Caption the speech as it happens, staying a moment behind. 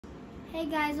Hey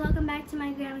guys, welcome back to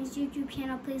my Grammy's YouTube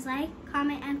channel. Please like,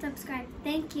 comment, and subscribe.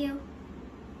 Thank you.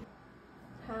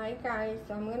 Hi guys,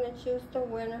 so I'm gonna choose the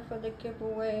winner for the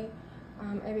giveaway.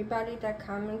 Everybody that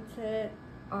commented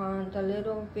on the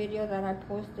little video that I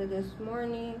posted this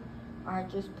morning, I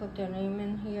just put their name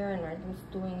in here and I'm just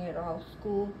doing it all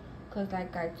school because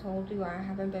like I told you, I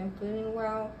haven't been feeling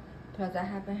well because I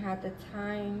haven't had the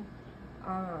time.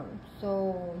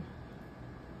 So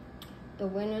the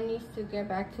winner needs to get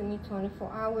back to me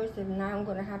 24 hours. If not, I'm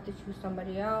gonna have to choose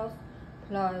somebody else.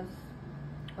 Plus,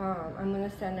 I'm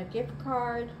gonna send a gift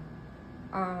card.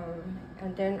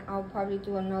 And then I'll probably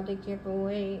do another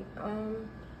giveaway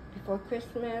before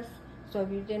Christmas. So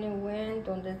if you didn't win,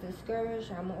 don't get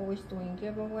discouraged. I'm always doing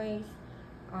giveaways.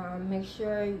 Make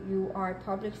sure you are a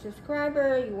public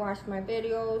subscriber, you watch my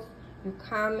videos, you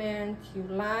comment, you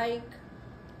like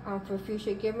for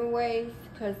future giveaways,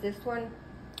 because this one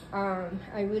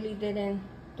I really didn't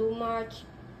do much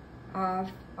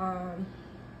of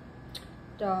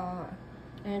the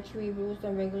entry rules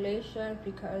and regulations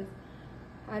because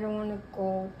I don't want to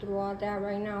go through all that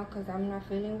right now because I'm not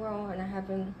feeling well and I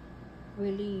haven't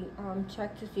really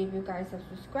checked to see if you guys have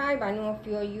subscribed. I know a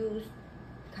few of you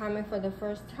comment for the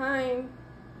first time,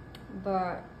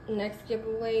 but next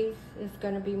giveaways is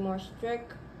going to be more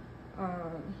strict.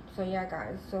 So yeah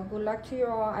guys, so good luck to you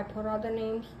all. I put all the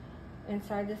names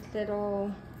inside this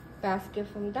little basket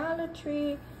from Dollar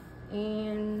Tree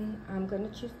and I'm going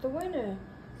to choose the winner.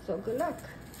 So good luck.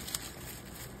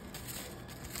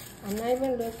 I'm not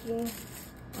even looking.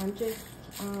 I'm just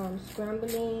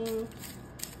scrambling.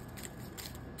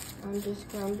 I'm just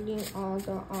scrambling all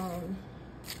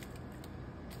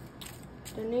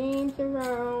the names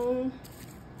around.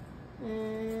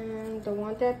 And the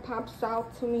one that pops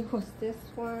out to me was this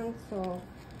one. So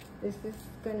this is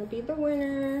gonna be the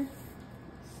winner.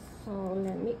 So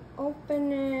let me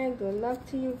open it. Good luck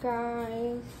to you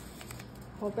guys.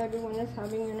 Hope everyone is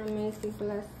having an amazing,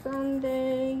 blessed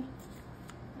Sunday.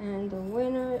 And the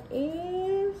winner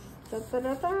is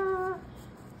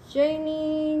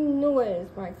Janie Lewis,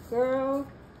 my girl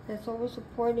that's always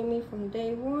supporting me from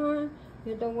day one.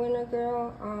 You're the winner,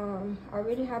 girl. I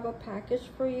already have a package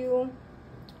for you,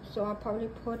 so I'll probably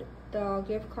put the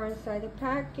gift card inside the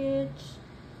package.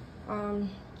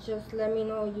 Just let me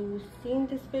know you've seen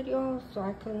this video so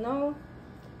I can know.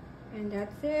 And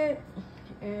that's it.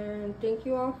 And thank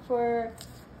you all for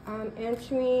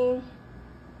entering.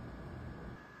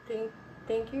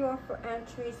 Thank you all for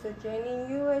entry. So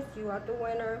Janie Lewis, you are the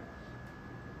winner.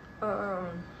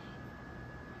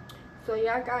 So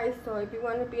yeah guys, so if you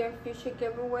want to be in future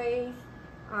giveaways,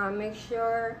 make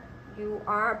sure you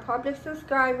are a public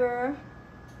subscriber.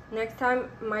 Next time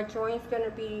my drawing is gonna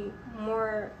be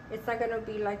more, it's not gonna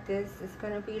be like this. It's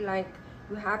gonna be like,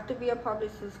 you have to be a public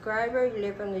subscriber. You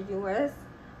live in the US.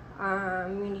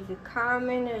 You need to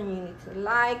comment and you need to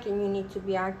like and you need to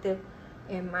be active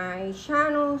in my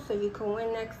channel so you can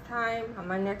win next time on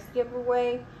my next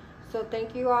giveaway. So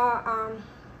thank you all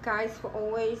guys for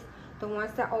always, the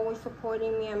ones that always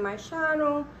supporting me and my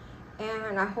channel.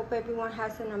 And I hope everyone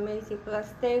has an amazing,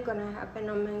 blessed day. Gonna have an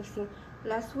amazing,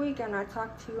 blessed week. And I'll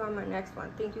talk to you on my next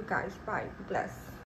one. Thank you guys. Bye. Be blessed.